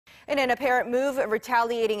In an apparent move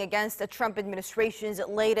retaliating against the Trump administration's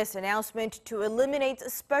latest announcement to eliminate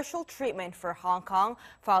special treatment for Hong Kong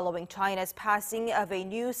following China's passing of a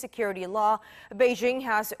new security law, Beijing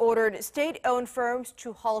has ordered state-owned firms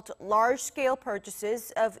to halt large-scale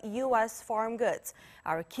purchases of U.S. farm goods.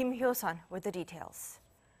 Our Hyo-sun with the details.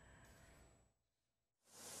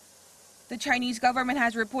 The Chinese government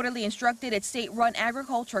has reportedly instructed its state-run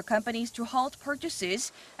agriculture companies to halt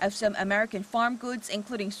purchases of some American farm goods,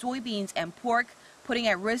 including soybeans and pork, putting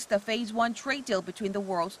at risk the Phase 1 trade deal between the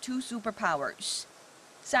world's two superpowers.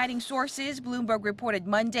 Citing sources, Bloomberg reported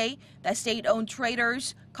Monday that state-owned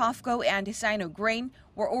traders Cofco and Sinograin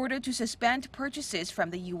were ordered to suspend purchases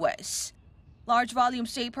from the U.S. Large volume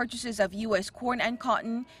state purchases of U.S. corn and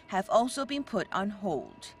cotton have also been put on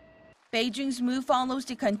hold. Beijing's move follows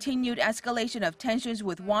the continued escalation of tensions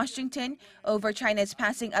with Washington over China's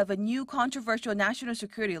passing of a new controversial national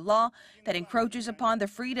security law that encroaches upon the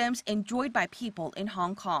freedoms enjoyed by people in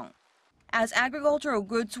Hong Kong. As agricultural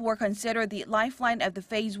goods were considered the lifeline of the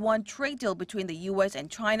Phase 1 trade deal between the U.S. and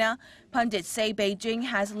China, pundits say Beijing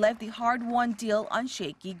has left the hard-won deal on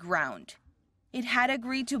shaky ground. It had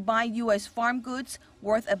agreed to buy U.S. farm goods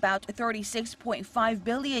worth about $36.5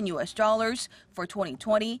 billion for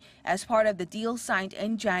 2020 as part of the deal signed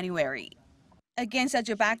in January. Against such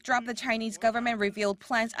a backdrop, the Chinese government revealed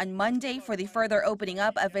plans on Monday for the further opening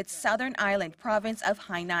up of its southern island province of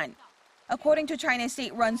Hainan. According to China's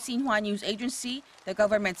state-run Xinhua news agency, the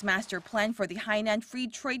government's master plan for the Hainan Free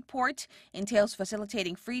Trade Port entails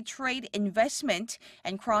facilitating free trade, investment,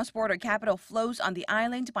 and cross-border capital flows on the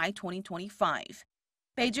island by 2025.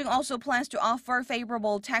 Beijing also plans to offer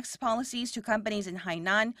favorable tax policies to companies in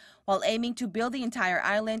Hainan while aiming to build the entire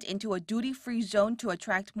island into a duty-free zone to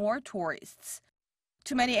attract more tourists.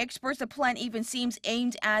 To many experts, the plan even seems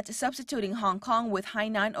aimed at substituting Hong Kong with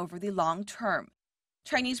Hainan over the long term.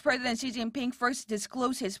 Chinese President Xi Jinping first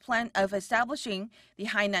disclosed his plan of establishing the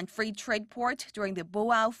Hainan Free Trade Port during the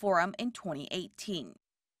Boao Forum in 2018.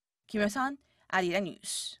 Hyo-sun, Arirang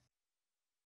News.